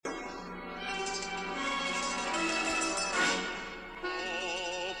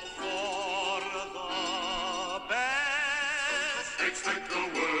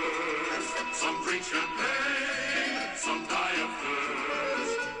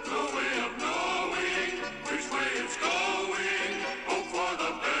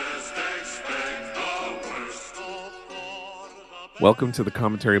Welcome to the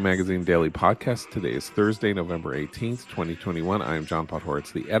Commentary Magazine Daily Podcast. Today is Thursday, November 18th, 2021. I am John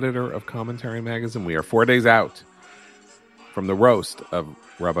Podhoretz, the editor of Commentary Magazine. We are 4 days out from the roast of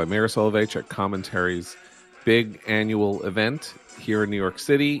Rabbi Meir Soloveichik at Commentary's big annual event here in New York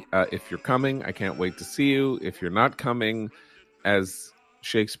City. If you're coming, I can't wait to see you. If you're not coming, as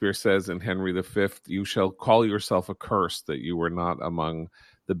Shakespeare says in Henry V, you shall call yourself accursed that you were not among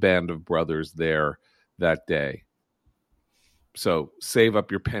the band of brothers there that day. So save up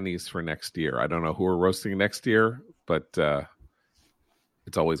your pennies for next year. I don't know who we're roasting next year, but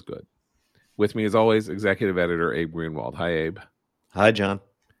it's always good. With me, as always, executive editor Abe Greenwald. Hi, Abe. Hi, John.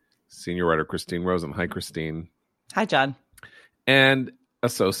 Senior writer Christine Rosen. Hi, Christine. Hi, John. And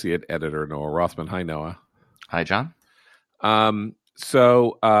associate editor Noah Rothman. Hi, Noah. Hi, John.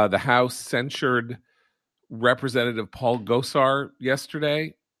 So the House censured Representative Paul Gosar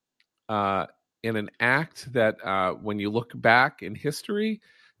yesterday in an act that, when you look back in history,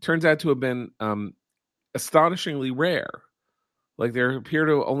 turns out to have been astonishingly rare. Like, there appear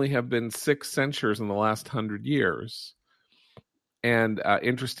to only have been 6 censures in the last 100 years. And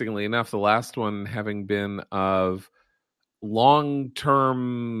interestingly enough, the last one having been of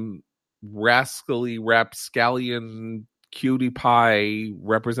long-term rascally rapscallion cutie pie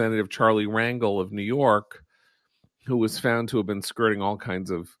Representative Charlie Rangel of New York, who was found to have been skirting all kinds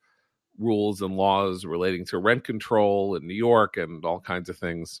of rules and laws relating to rent control in New York and all kinds of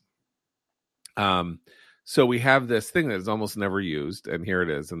things. So we have this thing that is almost never used, and here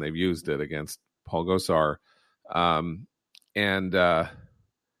it is, and they've used it against Paul Gosar.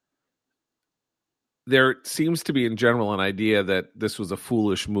 There seems to be, in general, an idea that this was a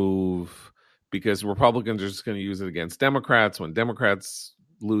foolish move because Republicans are just going to use it against Democrats. When Democrats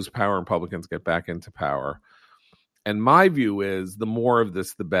lose power, Republicans get back into power. And my view is the more of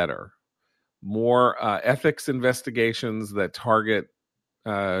this, the better. More ethics investigations that target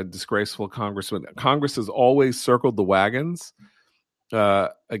disgraceful congressmen. Congress has always circled the wagons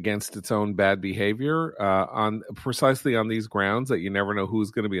against its own bad behavior on precisely on these grounds that you never know who's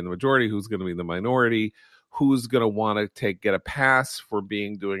going to be in the majority, who's going to be in the minority, who's going to want to get a pass for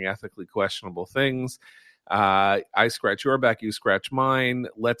doing ethically questionable things. I scratch your back, you scratch mine.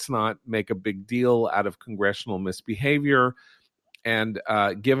 Let's not make a big deal out of congressional misbehavior. And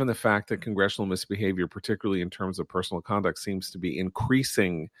given the fact that congressional misbehavior, particularly in terms of personal conduct, seems to be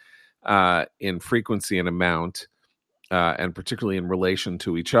increasing in frequency and amount, and particularly in relation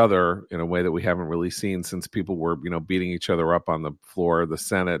to each other in a way that we haven't really seen since people were, beating each other up on the floor of the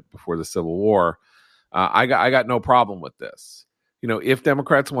Senate before the Civil War, I got no problem with this. If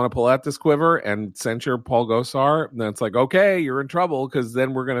Democrats want to pull out this quiver and censure Paul Gosar, then it's like, okay, you're in trouble because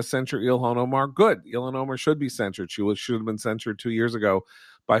then we're going to censure Ilhan Omar. Good. Ilhan Omar should be censured. She should have been censured 2 years ago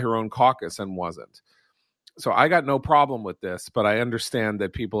by her own caucus and wasn't. So I got no problem with this, but I understand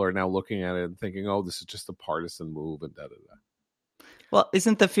that people are now looking at it and thinking, oh, this is just a partisan move and da-da-da. Well,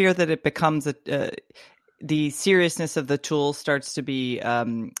 isn't the fear that it becomes the seriousness of the tool starts to be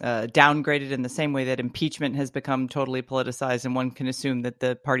downgraded in the same way that impeachment has become totally politicized, and one can assume that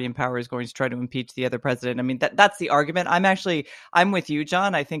the party in power is going to try to impeach the other president? I mean, that's the argument. I'm with you,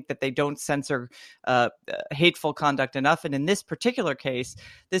 John. I think that they don't censor hateful conduct enough. And in this particular case,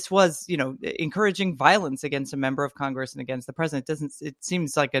 this was, encouraging violence against a member of Congress and against the president. It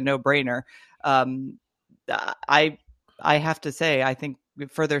seems like a no-brainer. I have to say, I think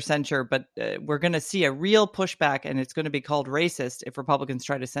further censure, but we're going to see a real pushback, and it's going to be called racist if Republicans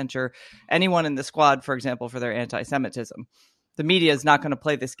try to censure anyone in the squad, for example, for their anti-Semitism. The media is not going to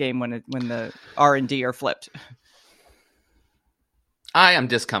play this game when the R&D are flipped. I am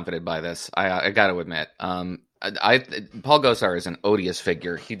discomfited by this. I got to admit. Paul Gosar is an odious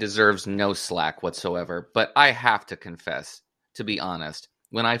figure. He deserves no slack whatsoever. But I have to confess, to be honest,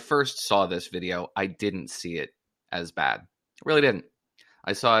 when I first saw this video, I didn't see it as bad. I really didn't.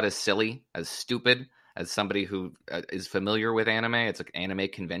 I saw it as silly, as stupid, as somebody who is familiar with anime. It's an anime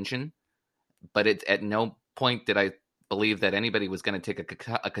convention. But at no point did I believe that anybody was going to take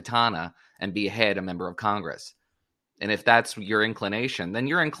a katana and behead a member of Congress. And if that's your inclination, then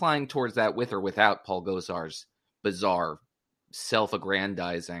you're inclined towards that with or without Paul Gosar's bizarre,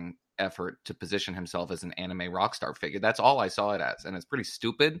 self-aggrandizing effort to position himself as an anime rock star figure. That's all I saw it as. And it's pretty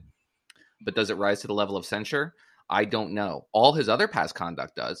stupid. But does it rise to the level of censure? I don't know. All his other past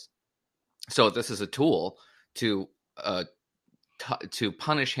conduct does. So if this is a tool to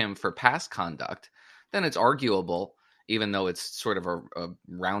punish him for past conduct, then it's arguable, even though it's sort of a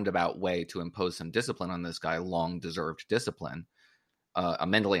roundabout way to impose some discipline on this guy, long-deserved discipline, a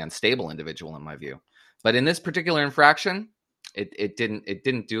mentally unstable individual, in my view. But in this particular infraction, it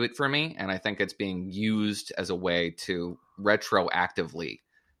didn't do it for me, and I think it's being used as a way to retroactively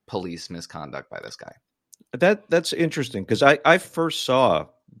police misconduct by this guy. That's interesting, because I first saw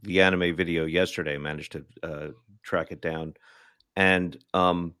the anime video yesterday. I managed to track it down, and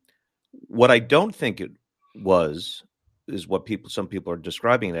what I don't think it was is what some people are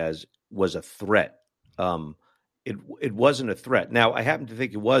describing it as was a threat. It wasn't a threat. Now, I happen to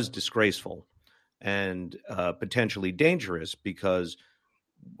think it was disgraceful and potentially dangerous because,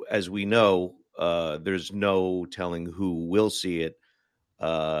 as we know, there's no telling who will see it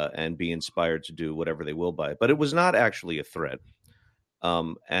and be inspired to do whatever they will by it. But it was not actually a threat,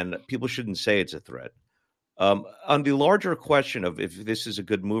 and people shouldn't say it's a threat. On the larger question of if this is a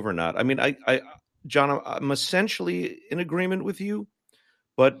good move or not, I mean, John, I'm essentially in agreement with you,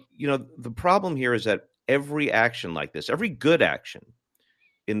 but the problem here is that every action like this, every good action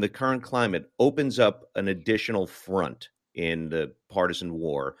in the current climate, opens up an additional front in the partisan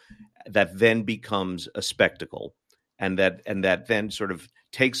war that then becomes a spectacle, and that then sort of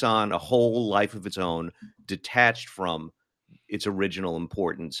takes on a whole life of its own, detached from its original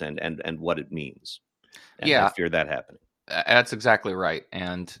importance and what it means. And I fear that happening. That's exactly right.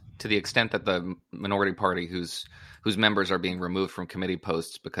 And to the extent that the minority party whose members are being removed from committee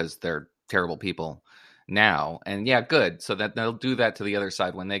posts because they're terrible people now, and good, so that they'll do that to the other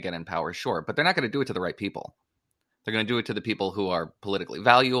side when they get in power, sure. But they're not going to do it to the right people. They're going to do it to the people who are politically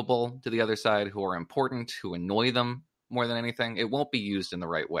valuable to the other side, who are important, who annoy them more than anything. It won't be used in the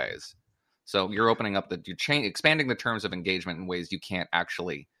right ways. So you're opening up expanding the terms of engagement in ways you can't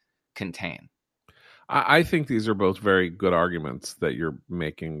actually contain. I think these are both very good arguments that you're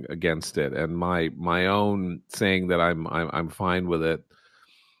making against it, and my own saying that I'm fine with it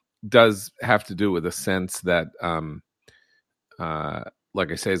does have to do with a sense that,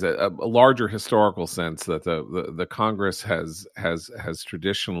 like I say, is a larger historical sense that the Congress has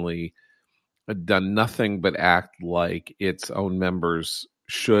traditionally done nothing but act like its own members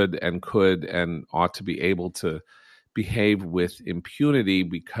should and could and ought to be able to behave with impunity,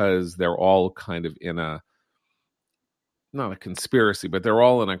 because they're all kind of in not a conspiracy, but they're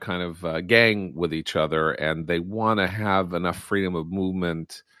all in a kind of gang with each other, and they want to have enough freedom of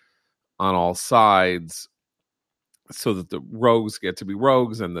movement on all sides so that the rogues get to be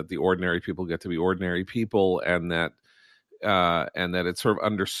rogues and that the ordinary people get to be ordinary people, and that it's sort of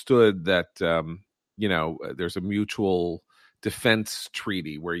understood that there's a mutual defense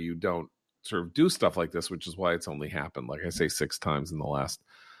treaty where you don't sort of do stuff like this, which is why it's only happened, like I say, 6 times in the last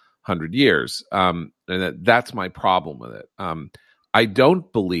 100 years. And that's my problem with it. I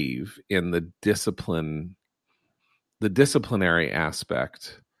don't believe in the disciplinary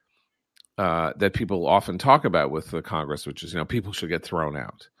aspect that people often talk about with the Congress, which is, people should get thrown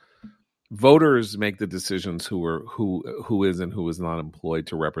out. Voters make the decisions who is and who is not employed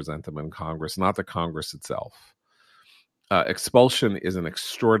to represent them in Congress, not the Congress itself. Expulsion is an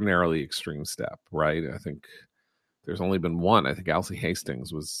extraordinarily extreme step, right? I think there's only been one. I think Alcee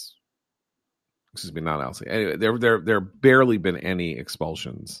Hastings was, not Alcee. Anyway, there barely been any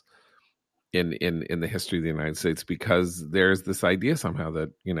expulsions in the history of the United States, because there's this idea somehow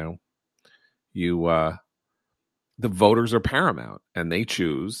that the voters are paramount and they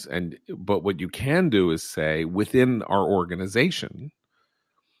choose. But what you can do is say, within our organization,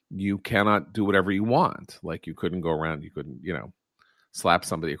 you cannot do whatever you want. Like, you couldn't go around, you couldn't, slap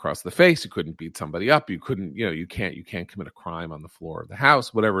somebody across the face, you couldn't beat somebody up, you couldn't, you can't commit a crime on the floor of the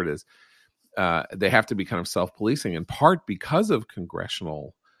House, whatever it is. They have to be kind of self-policing, in part because of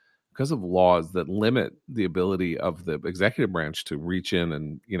laws that limit the ability of the executive branch to reach in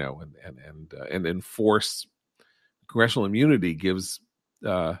and enforce. Congressional immunity gives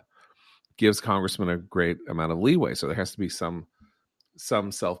congressmen a great amount of leeway, so there has to be some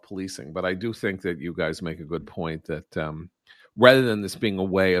self-policing. But I do think that you guys make a good point that rather than this being a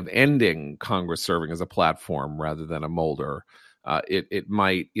way of ending Congress serving as a platform rather than a molder, it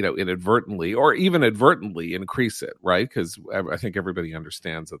might, inadvertently or even advertently increase it, right? Because I think everybody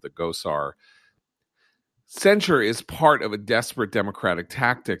understands that the Gosar censure is part of a desperate democratic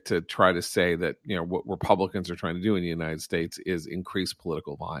tactic to try to say that, what Republicans are trying to do in the United States is increase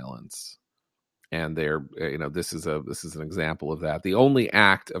political violence. And this is an example of that. The only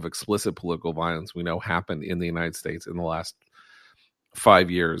act of explicit political violence we know happened in the United States in the last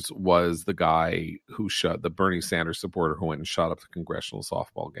 5 years was the guy who shot the Bernie Sanders supporter who went and shot up the congressional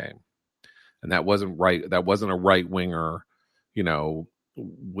softball game. And that wasn't right. That wasn't a right winger,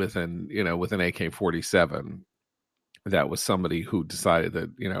 with an AK-47. That was somebody who decided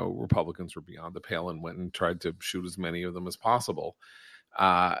that, Republicans were beyond the pale and went and tried to shoot as many of them as possible.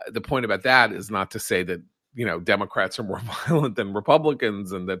 The point about that is not to say that, Democrats are more violent than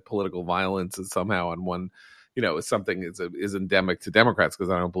Republicans and that political violence is somehow on one is something is endemic to Democrats,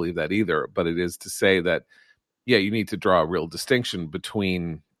 because I don't believe that either. But it is to say that, yeah, you need to draw a real distinction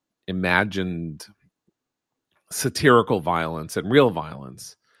between imagined satirical violence and real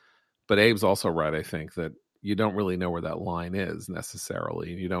violence. But Abe's also right, I think, that you don't really know where that line is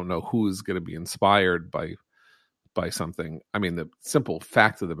necessarily. You don't know who's going to be inspired by something. I mean, the simple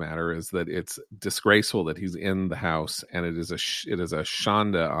fact of the matter is that it's disgraceful that he's in the House, and it is a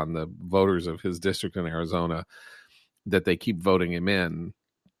shanda on the voters of his district in Arizona that they keep voting him in.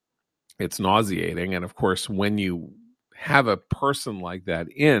 It's nauseating. And of course, when you have a person like that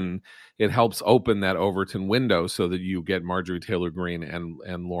in, it helps open that Overton window so that you get Marjorie Taylor Greene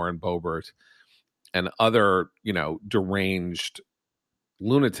and Lauren Boebert and other, deranged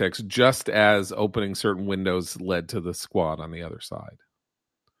lunatics, just as opening certain windows led to the squad on the other side.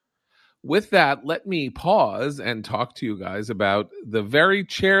 With that, let me pause and talk to you guys about the very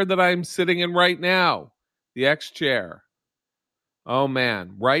chair that I'm sitting in right now, the X chair. Oh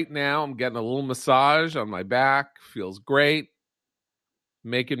man, right now I'm getting a little massage on my back. Feels great.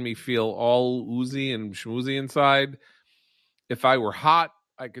 Making me feel all oozy and schmoozy inside. If I were hot,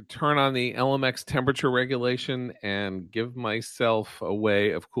 I could turn on the LMX temperature regulation and give myself a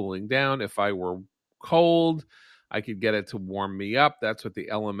way of cooling down. If I were cold, I could get it to warm me up. That's what the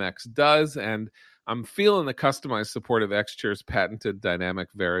LMX does. And I'm feeling the customized support of X-Chair's patented dynamic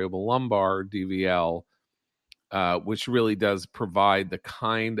variable lumbar, DVL, which really does provide the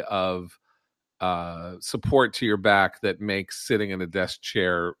kind of support to your back that makes sitting in a desk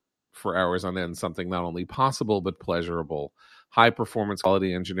chair for hours on end something not only possible but pleasurable. High performance,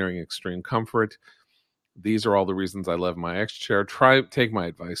 quality engineering, extreme comfort. These are all the reasons I love my X chair. Take my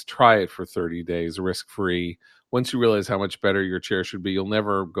advice. Try it for 30 days, risk-free. Once you realize how much better your chair should be, you'll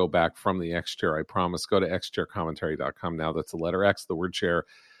never go back from the X chair, I promise. Go to xchaircommentary.com now. That's the letter X, the word chair,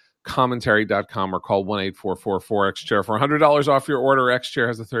 commentary.com, or call 1-844-4XChair for $100 off your order. X chair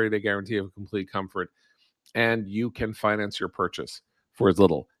has a 30-day guarantee of complete comfort, and you can finance your purchase for as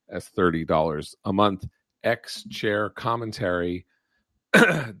little as $30 a month.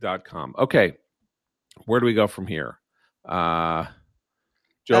 xchaircommentary.com. Okay, where do we go from here? Joe,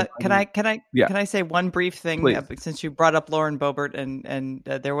 can I say one brief thing, since you brought up Lauren Boebert, and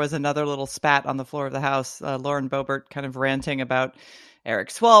there was another little spat on the floor of the House. Lauren Boebert kind of ranting about Eric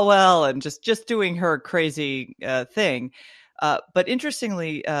Swalwell and just doing her crazy thing. But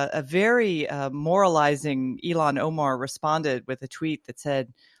interestingly, a very moralizing Ilhan Omar responded with a tweet that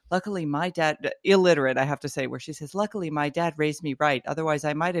said, "Luckily, my dad," illiterate, I have to say, where she says, "Luckily, my dad raised me right. Otherwise,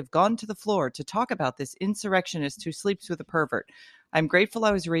 I might have gone to the floor to talk about this insurrectionist who sleeps with a pervert. I'm grateful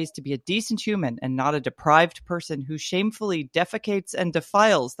I was raised to be a decent human and not a deprived person who shamefully defecates and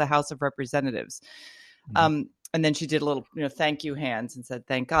defiles the House of Representatives." Mm-hmm. And then she did a little, thank you hands and said,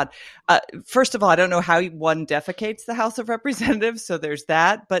 "Thank God." First of all, I don't know how one defecates the House of Representatives, so there's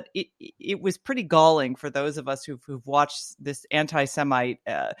that. But it was pretty galling for those of us who've watched this anti-Semite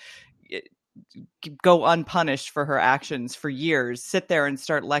go unpunished for her actions for years, sit there and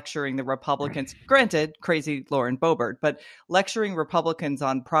start lecturing the Republicans. Granted, crazy Lauren Boebert, but lecturing Republicans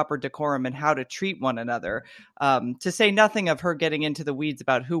on proper decorum and how to treat one another, to say nothing of her getting into the weeds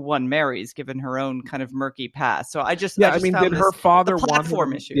about who one marries, given her own kind of murky past. So I just did her father want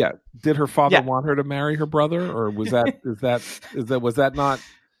her issue? Yeah, did her father want her to marry her brother, or was that was that not?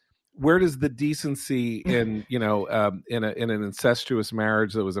 Where does the decency in in an incestuous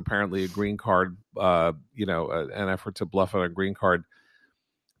marriage that was apparently a green card, an effort to bluff on a green card,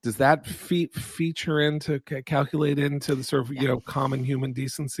 does that feature into calculate into the sort of common human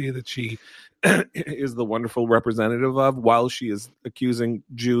decency that she is the wonderful representative of, while she is accusing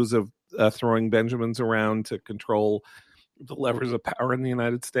Jews of throwing Benjamins around to control the levers of power in the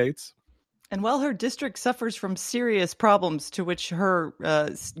United States? And while her district suffers from serious problems to which her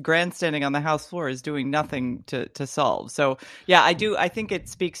grandstanding on the House floor is doing nothing to solve. So, yeah, I think it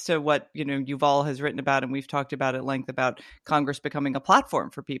speaks to what, Yuval has written about, and we've talked about at length about Congress becoming a platform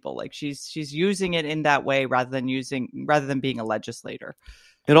for people. Like she's using it in that way rather than being a legislator.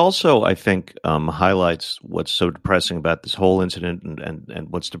 It also, I think, highlights what's so depressing about this whole incident, and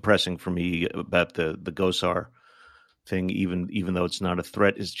what's depressing for me about the Gosar thing, even though it's not a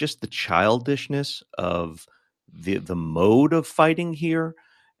threat, is just the childishness of the mode of fighting here.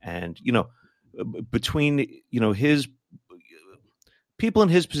 And between his people in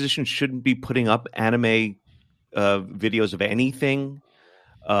his position shouldn't be putting up anime videos of anything.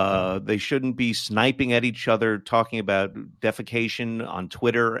 They shouldn't be sniping at each other, talking about defecation on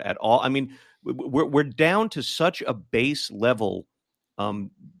Twitter at all. I mean, we're down to such a base level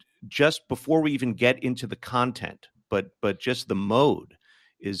just before we even get into the content. But just the mode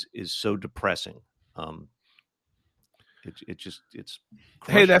is so depressing. It's Hey,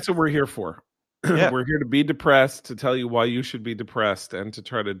 crushing. that's what we're here for. Yeah. We're here to be depressed, to tell you why you should be depressed, and to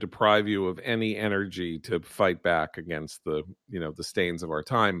try to deprive you of any energy to fight back against the stains of our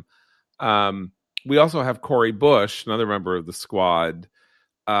time. We also have Cori Bush, another member of the squad,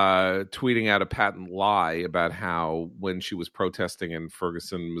 tweeting out a patent lie about how when she was protesting in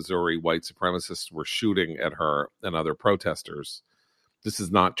Ferguson, Missouri, white supremacists were shooting at her and other protesters. This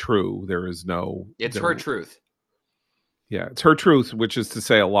is not true. There is no... It's her truth. Yeah, it's her truth, which is to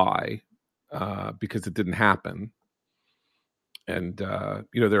say a lie, because it didn't happen. And,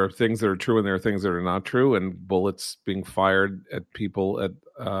 there are things that are true and there are things that are not true, and bullets being fired at people at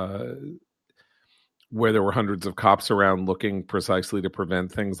where there were hundreds of cops around looking precisely to prevent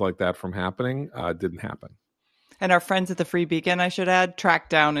things like that from happening didn't happen. And our friends at the Free Beacon, I should add, tracked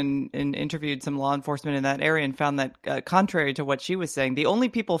down and interviewed some law enforcement in that area and found that, contrary to what she was saying, the only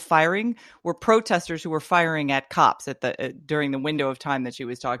people firing were protesters who were firing at cops during the window of time that she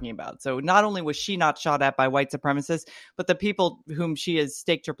was talking about. So not only was she not shot at by white supremacists, but the people whom she has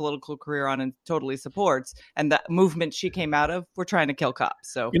staked her political career on and totally supports, and the movement she came out of, were trying to kill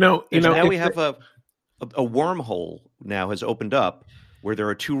cops. So now we have a wormhole now has opened up where there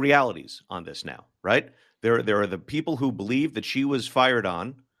are two realities on this now, right? There are the people who believe that she was fired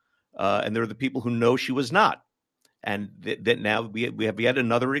on, and there are the people who know she was not. And that now we have yet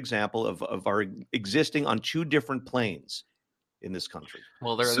another example of our existing on two different planes in this country.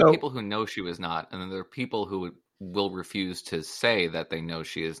 Well, there are the people who know she was not, and then there are people who will refuse to say that they know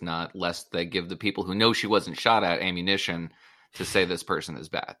she is not, lest they give the people who know she wasn't shot at ammunition to say this person is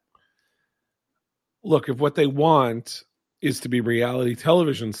bad. Look, if what they want is to be reality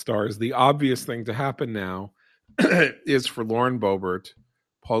television stars, the obvious thing to happen now is for Lauren Boebert,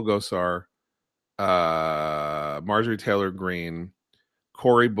 Paul Gosar, Marjorie Taylor Greene,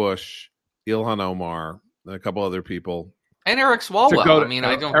 Cori Bush, Ilhan Omar, and a couple other people. And Eric Swalwell.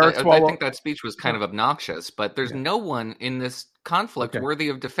 I think that speech was kind of obnoxious, but there's no one in this conflict worthy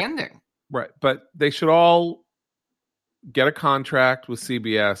of defending. Right. But they should all get a contract with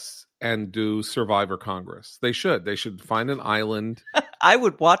CBS and do Survivor Congress. They should find an island. I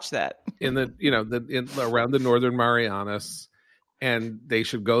would watch that in around the Northern Marianas, and they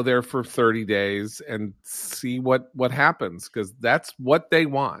should go there for 30 days and see what happens, because that's what they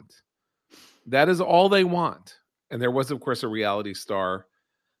want. That is all they want. And there was, of course, a reality star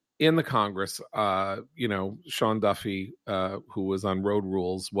in the Congress. Sean Duffy, who was on Road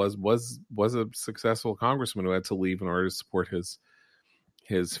Rules, was a successful congressman who had to leave in order to support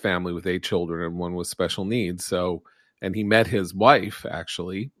his family with 8 children and one with special needs. So, and he met his wife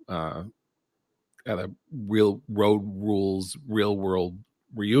actually at a real Road Rules real world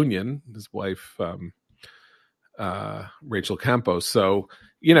reunion. His wife, Rachel Campos. So,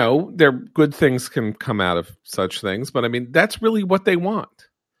 there good things can come out of such things. But I mean, that's really what they want.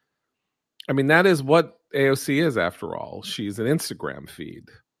 I mean, that is what AOC is, after all. She's an Instagram feed.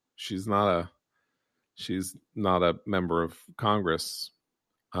 She's not a member of Congress.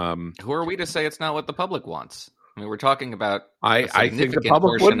 Who are we to say it's not what the public wants? I mean, we're talking about I think the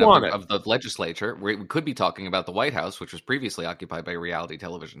public would want it. Of the legislature. We could be talking about the White House, which was previously occupied by a reality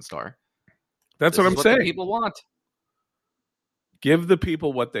television star. That's what I'm saying. The people want. Give the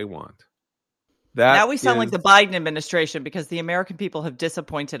people what they want. Now we sound like the Biden administration, because the American people have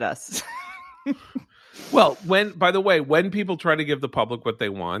disappointed us. Well, by the way, when people try to give the public what they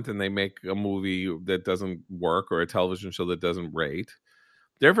want and they make a movie that doesn't work or a television show that doesn't rate,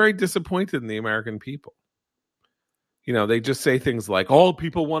 they're very disappointed in the American people. They just say things like, all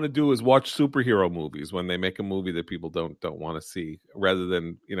people want to do is watch superhero movies, when they make a movie that people don't want to see, rather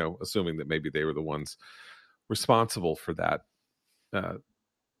than, assuming that maybe they were the ones responsible for that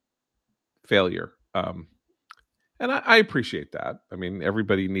failure. And I appreciate that. I mean,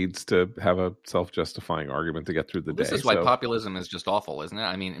 everybody needs to have a self-justifying argument to get through the day. This is why populism is just awful, isn't it?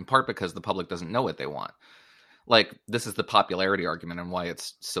 I mean, in part because the public doesn't know what they want. Like, this is the popularity argument and why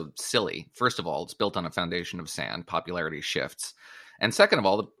it's so silly. First of all, it's built on a foundation of sand. Popularity shifts. And second of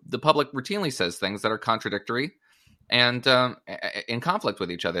all, the public routinely says things that are contradictory and in conflict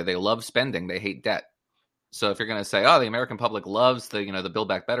with each other. They love spending. They hate debt. So if you're going to say, the American public loves the Build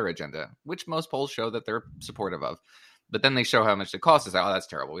Back Better agenda, which most polls show that they're supportive of, but then they show how much it costs, is that's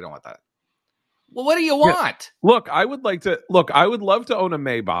terrible. We don't want that. Well, what do you want? Yeah. I would love to own a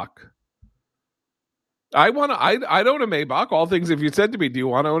Maybach. I'd own a Maybach. All things, if you said to me, do you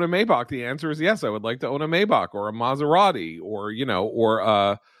want to own a Maybach? The answer is yes. I would like to own a Maybach or a Maserati or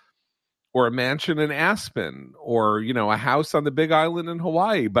a mansion in Aspen or, a house on the Big Island in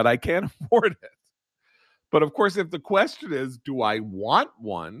Hawaii, but I can't afford it. But of course, if the question is, do I want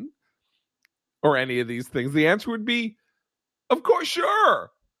one or any of these things, the answer would be Of course, sure.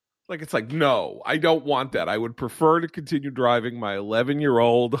 Like, it's like, no, I don't want that. I would prefer to continue driving my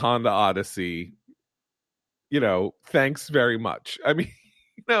 11-year-old Honda Odyssey. Thanks very much. I mean,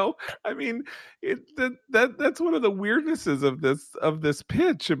 that's one of the weirdnesses of this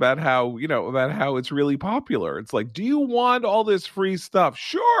pitch about how it's really popular. It's like, do you want all this free stuff?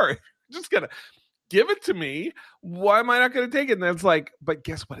 Sure. Just gonna give it to me. Why am I not going to take it? And then it's like, but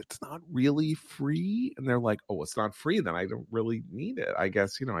guess what? It's not really free. And they're like, oh, it's not free. Then I don't really need it. I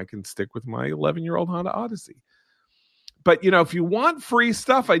guess, I can stick with my 11-year-old Honda Odyssey. But, if you want free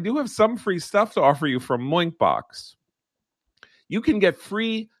stuff, I do have some free stuff to offer you from Moinkbox. You can get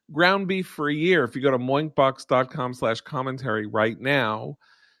free ground beef for a year if you go to moinkbox.com/commentary right now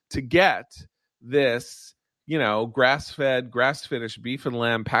to get this, grass-fed, grass-finished beef and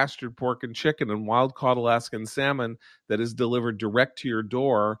lamb, pastured pork and chicken, and wild-caught Alaskan salmon that is delivered direct to your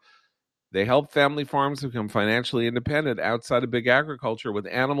door. They help family farms become financially independent outside of big agriculture with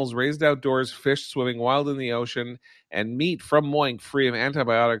animals raised outdoors, fish swimming wild in the ocean, and meat from Moink free of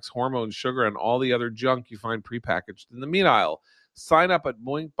antibiotics, hormones, sugar, and all the other junk you find prepackaged in the meat aisle. Sign up at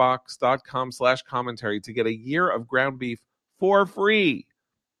moinkbox.com/commentary to get a year of ground beef for free.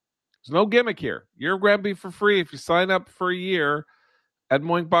 There's no gimmick here. Year of ground beef for free if you sign up for a year at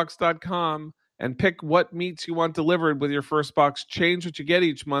moinkbox.com and pick what meats you want delivered with your first box. Change what you get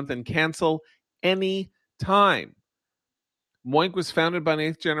each month and cancel any time. Moink was founded by an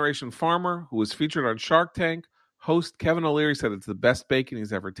 8th-generation farmer who was featured on Shark Tank. Host Kevin O'Leary said it's the best bacon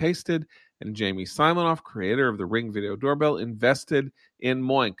he's ever tasted. And Jamie Simonoff, creator of the Ring Video Doorbell, invested in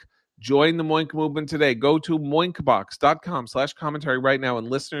Moink. Join the Moink movement today. Go to moinkbox.com/commentary right now, and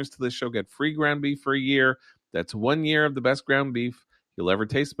listeners to this show get free ground beef for a year. That's 1 year of the best ground beef you'll ever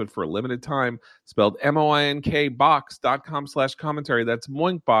taste, but for a limited time. Spelled MOINK box.com/commentary. That's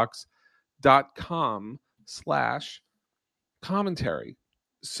moinkbox.com/commentary.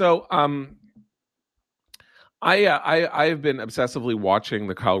 So, I have been obsessively watching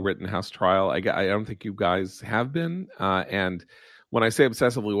the Kyle Rittenhouse trial. I don't think you guys have been. And when I say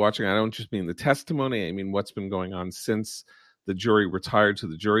obsessively watching, I don't just mean the testimony. I mean what's been going on since the jury retired to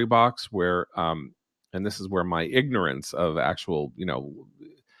the jury box, where, and this is where my ignorance of actual,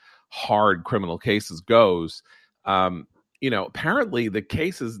 hard criminal cases goes. Apparently the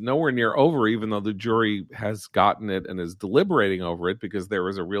case is nowhere near over, even though the jury has gotten it and is deliberating over it, because there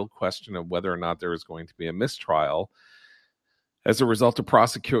was a real question of whether or not there is going to be a mistrial as a result of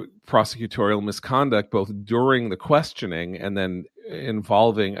prosecutorial misconduct, both during the questioning and then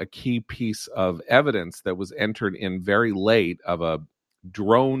involving a key piece of evidence that was entered in very late of a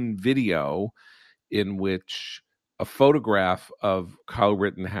drone video in which a photograph of Kyle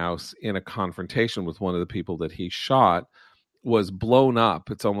Rittenhouse in a confrontation with one of the people that he shot was blown up.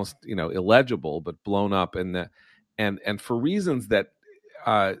 It's almost, illegible, but blown up. And for reasons that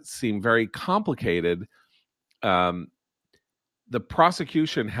seem very complicated, the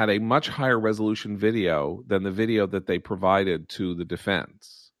prosecution had a much higher resolution video than the video that they provided to the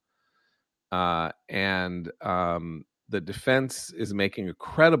defense. And the defense is making a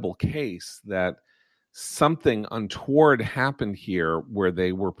credible case that something untoward happened here, where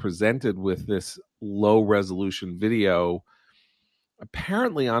they were presented with this low resolution video,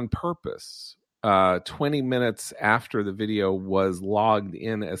 apparently on purpose. 20 minutes after the video was logged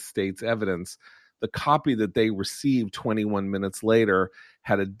in as state's evidence, the copy that they received 21 minutes later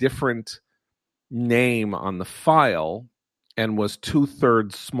had a different name on the file and was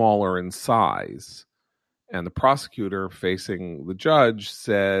 2/3 smaller in size. And the prosecutor facing the judge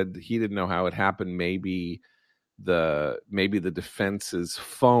said he didn't know how it happened. Maybe the defense's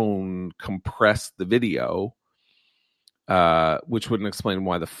phone compressed the video, which wouldn't explain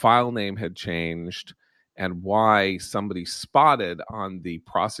why the file name had changed and why somebody spotted on the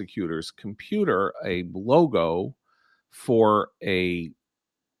prosecutor's computer a logo for a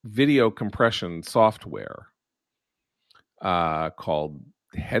video compression software called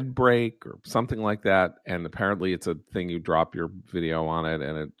Headbrake or something like that. And apparently it's a thing you drop your video on it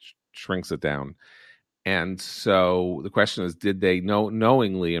and it shrinks it down. And so the question is, did they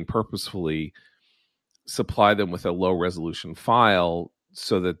knowingly and purposefully supply them with a low resolution file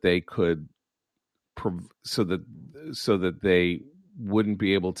so that they could so that they wouldn't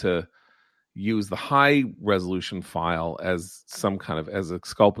be able to use the high resolution file as some kind of as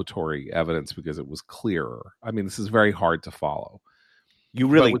exculpatory evidence because it was clearer? I mean, this is very hard to follow. You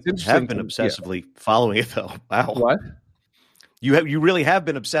really have been obsessively following it, though. Wow. What? You really have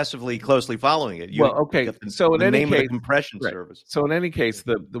been obsessively closely following it. Okay. So in any case, compression service. So in any case,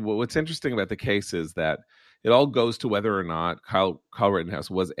 the what's interesting about the case is that it all goes to whether or not Kyle Rittenhouse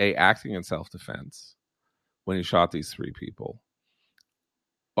was acting in self-defense, when he shot these 3 people,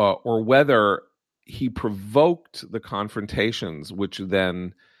 or whether he provoked the confrontations, which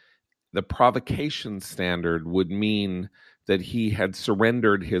then the provocation standard would mean that he had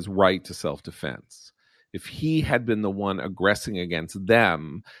surrendered his right to self-defense. If he had been the one aggressing against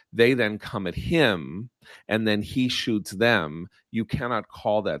them, they then come at him and then he shoots them. You cannot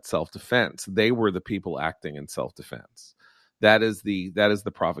call that self-defense. They were the people acting in self-defense. That is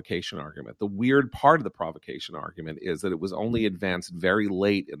the provocation argument. The weird part of the provocation argument is that it was only advanced very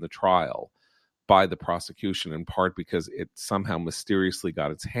late in the trial by the prosecution, in part because it somehow mysteriously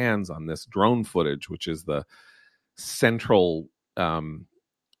got its hands on this drone footage, which is the central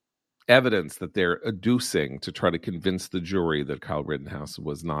evidence that they're adducing to try to convince the jury that Kyle Rittenhouse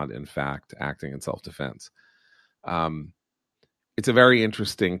was not, in fact, acting in self-defense. It's a very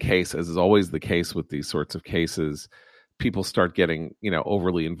interesting case, as is always the case with these sorts of cases. People start getting,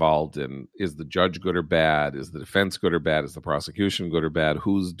 overly involved in, is the judge good or bad? Is the defense good or bad? Is the prosecution good or bad?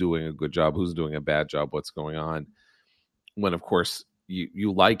 Who's doing a good job? Who's doing a bad job? What's going on? When, of course,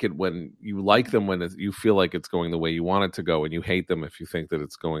 you like it when you like them when you feel like it's going the way you want it to go, and you hate them if you think that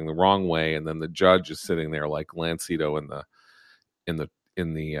it's going the wrong way. And then the judge is sitting there like Lancito in the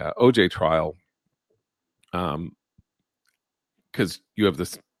OJ trial, because you have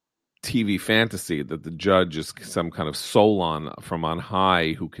this TV fantasy that the judge is some kind of Solon from on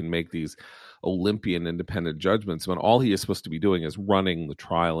high who can make these Olympian independent judgments, when all he is supposed to be doing is running the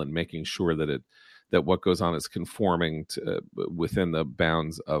trial and making sure that what goes on is conforming to within the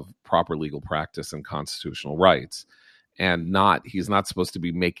bounds of proper legal practice and constitutional rights, and he's not supposed to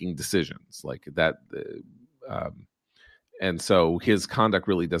be making decisions like that. And so his conduct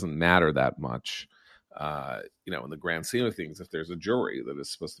really doesn't matter that much. In the grand scheme of things, if there's a jury that is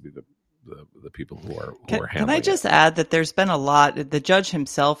supposed to be the people who are handling it. Can I just add that there's been a lot. The judge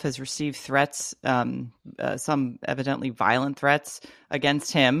himself has received threats, some evidently violent threats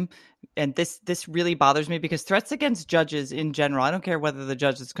against him. And this really bothers me, because threats against judges in general, I don't care whether the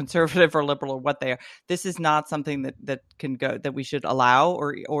judge is conservative or liberal or what they are, this is not something that can go, that we should allow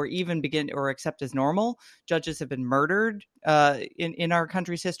or even begin or accept as normal. Judges have been murdered in our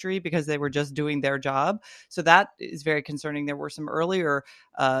country's history because they were just doing their job. So that is very concerning. There were some earlier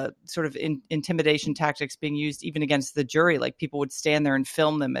sort of intimidation tactics being used even against the jury. Like people would stand there and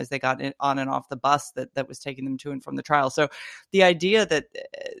film them as they got on and off the bus that was taking them to and from the trial. So the idea that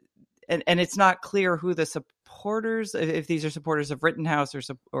and it's not clear who the supporters, if these are supporters of Rittenhouse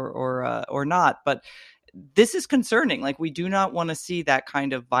or not, but this is concerning. Like, we do not want to see that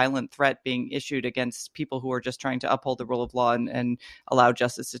kind of violent threat being issued against people who are just trying to uphold the rule of law and allow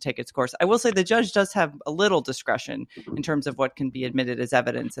justice to take its course. I will say the judge does have a little discretion in terms of what can be admitted as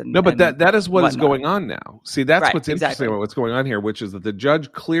evidence. But that is what is going on now. See, that's right, what's exactly. Interesting about what's going on here, which is that the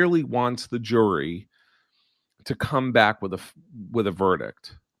judge clearly wants the jury to come back with a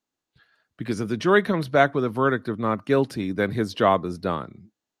verdict. Because if the jury comes back with a verdict of not guilty, then his job is done.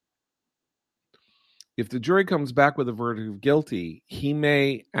 If the jury comes back with a verdict of guilty, he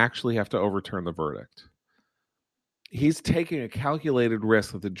may actually have to overturn the verdict. He's taking a calculated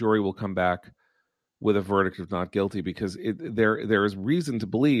risk that the jury will come back with a verdict of not guilty, because there is reason to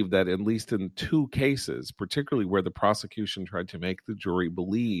believe that at least in 2 cases, particularly where the prosecution tried to make the jury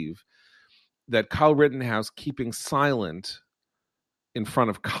believe that Kyle Rittenhouse keeping silent in front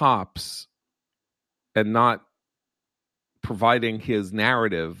of cops and not providing his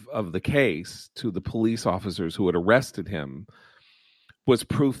narrative of the case to the police officers who had arrested him was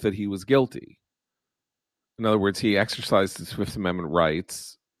proof that he was guilty. In other words, he exercised his Fifth Amendment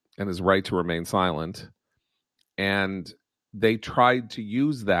rights and his right to remain silent, and they tried to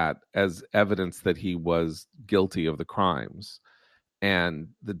use that as evidence that he was guilty of the crimes. And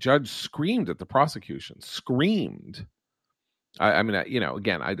the judge screamed at the prosecution, screamed. I mean,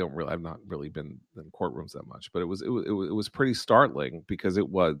 again, I've not really been in courtrooms that much, but it was pretty startling, because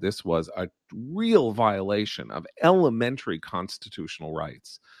this was a real violation of elementary constitutional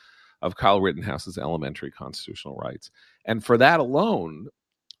rights, of Kyle Rittenhouse's elementary constitutional rights. And for that alone,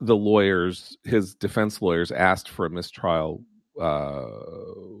 the lawyers, his defense lawyers, asked for a mistrial,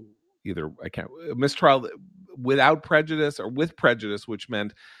 mistrial without prejudice or with prejudice, which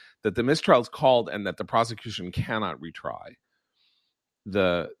meant that the mistrial is called and that the prosecution cannot retry.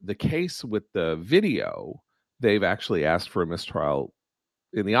 The case with the video, they've actually asked for a mistrial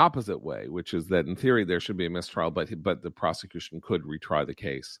in the opposite way, which is that in theory there should be a mistrial, but the prosecution could retry the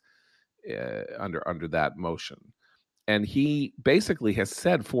case under that motion. And he basically has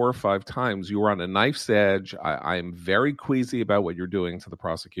said 4 or 5 times, "You are on a knife's edge. I am very queasy about what you're doing to the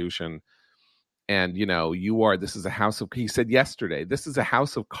prosecution, And, this is a house of, he said yesterday, this is a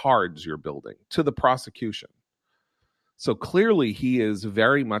house of cards you're building, to the prosecution. So clearly he is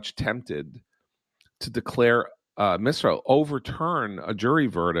very much tempted to declare overturn a jury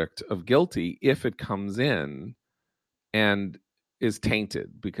verdict of guilty if it comes in and is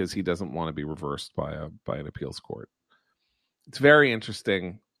tainted, because he doesn't want to be reversed by an appeals court. It's very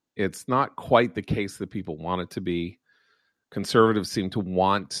interesting. It's not quite the case that people want it to be. Conservatives seem to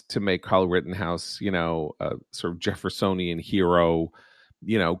want to make Kyle Rittenhouse, a sort of Jeffersonian hero,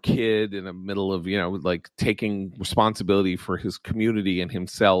 kid in the middle of, like taking responsibility for his community and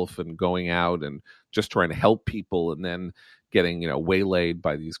himself and going out and just trying to help people, and then getting, waylaid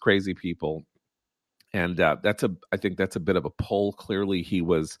by these crazy people. And I think that's a bit of a pull. Clearly he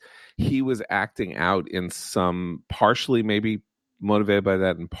was acting out in some, partially maybe motivated by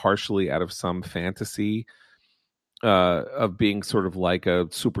that and partially out of some fantasy of being sort of like a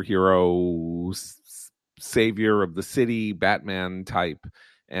superhero savior of the city, Batman type.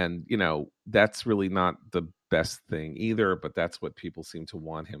 And, that's really not the best thing either, but that's what people seem to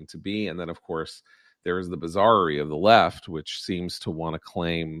want him to be. And then, of course, there is the bizarrerie of the left, which seems to want to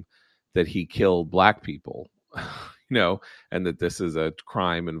claim that he killed black people, and that this is a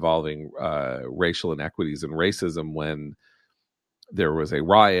crime involving racial inequities and racism, when there was a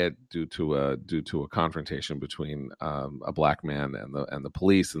riot due to a confrontation between a black man and the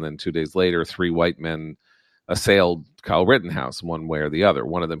police, and then 2 days later, 3 white men assailed Kyle Rittenhouse one way or the other.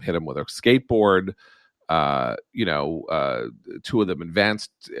 One of them hit him with a skateboard. 2 of them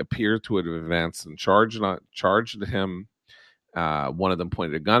appeared to have advanced and charged him. One of them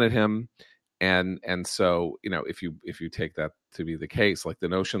pointed a gun at him, and so if you take that to be the case, like the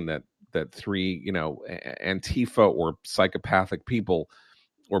notion that 3 Antifa or psychopathic people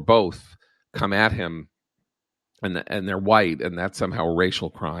or both come at him and they're white, and that's somehow a racial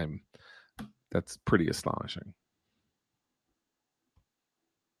crime, that's pretty astonishing.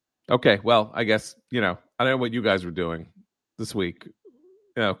 Okay, well, I guess I don't know what you guys were doing this week.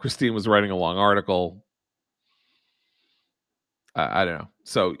 Christine was writing a long article. I don't know.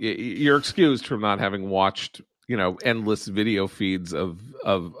 So you're excused from not having watched, endless video feeds of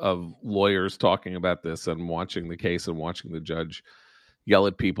lawyers talking about this, and watching the case, and watching the judge yell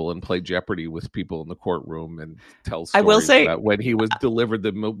at people and play Jeopardy with people in the courtroom, and tell stories. I will say, about when he was delivered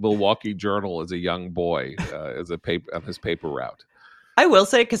the Milwaukee Journal as a young boy, as a paper on his paper route. I will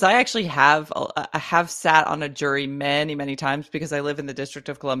say, because I actually have sat on a jury many, many times, because I live in the District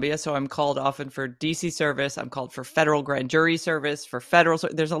of Columbia. So I'm called often for DC service. I'm called for federal grand jury service, for federal.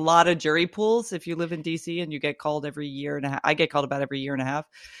 There's a lot of jury pools if you live in DC, and you get called every year and a half. I get called about every year and a half,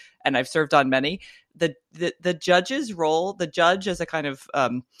 and I've served on many. The judge's role, the judge as a kind of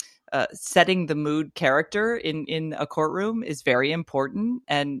setting the mood character in a courtroom, is very important.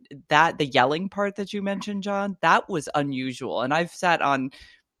 And that the yelling part that you mentioned, John, that was unusual. And I've sat on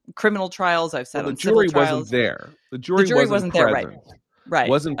criminal trials. I've sat on civil trials. The jury wasn't there. The jury wasn't there, right?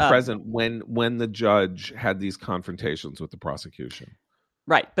 Wasn't present when the judge had these confrontations with the prosecution.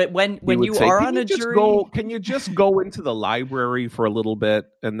 Right, but when you say, are on a jury, can you just go into the library for a little bit?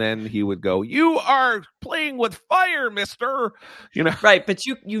 And then he would go, "You are playing with fire, mister." Right, but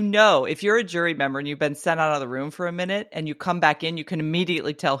if you're a jury member and you've been sent out of the room for a minute and you come back in, you can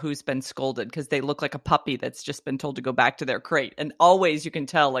immediately tell who's been scolded, because they look like a puppy that's just been told to go back to their crate. And always you can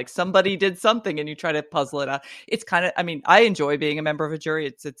tell, like, somebody did something, and you try to puzzle it out. It's kind of, I enjoy being a member of a jury.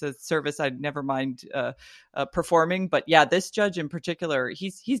 It's a service I'd never mind performing. But yeah, this judge in particular,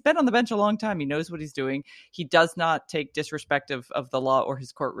 he's been on the bench a long time. He knows what he's doing. He does not take disrespect of the law or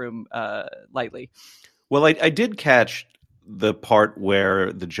his courtroom lightly. Well, I did catch the part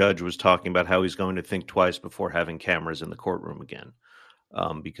where the judge was talking about how he's going to think twice before having cameras in the courtroom again,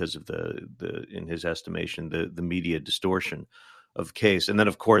 because of the in his estimation, the media distortion of the case. And then,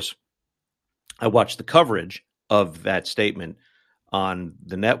 of course, I watched the coverage of that statement on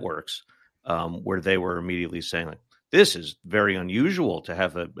the networks, where they were immediately saying, like, this is very unusual to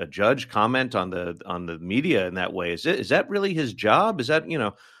have a judge comment on the media in that way. Is that really his job? Is that,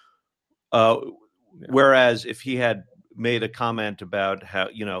 whereas if he had made a comment about how,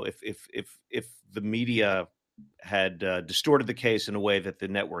 if the media had distorted the case in a way that the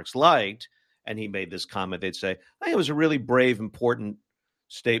networks liked, and he made this comment, they'd say, I think it was a really brave, important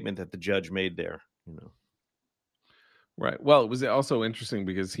statement that the judge made there, Right. Well, it was also interesting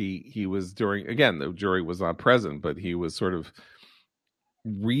because he was again, the jury was not present, but he was sort of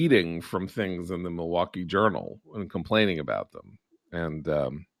reading from things in the Milwaukee Journal and complaining about them. And,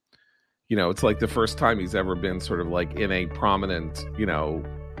 it's like the first time he's ever been sort of like in a prominent, as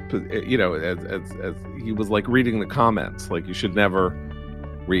he was like reading the comments. Like, you should never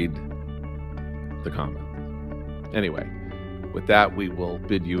read the comments. Anyway, with that, we will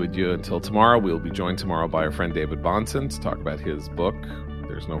bid you adieu until tomorrow. We will be joined tomorrow by our friend David Bahnsen to talk about his book,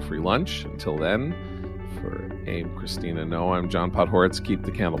 There's No Free Lunch. Until then, for Aim, Christina, Noah, I'm John Podhoretz. Keep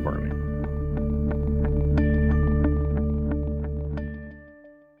the candle burning.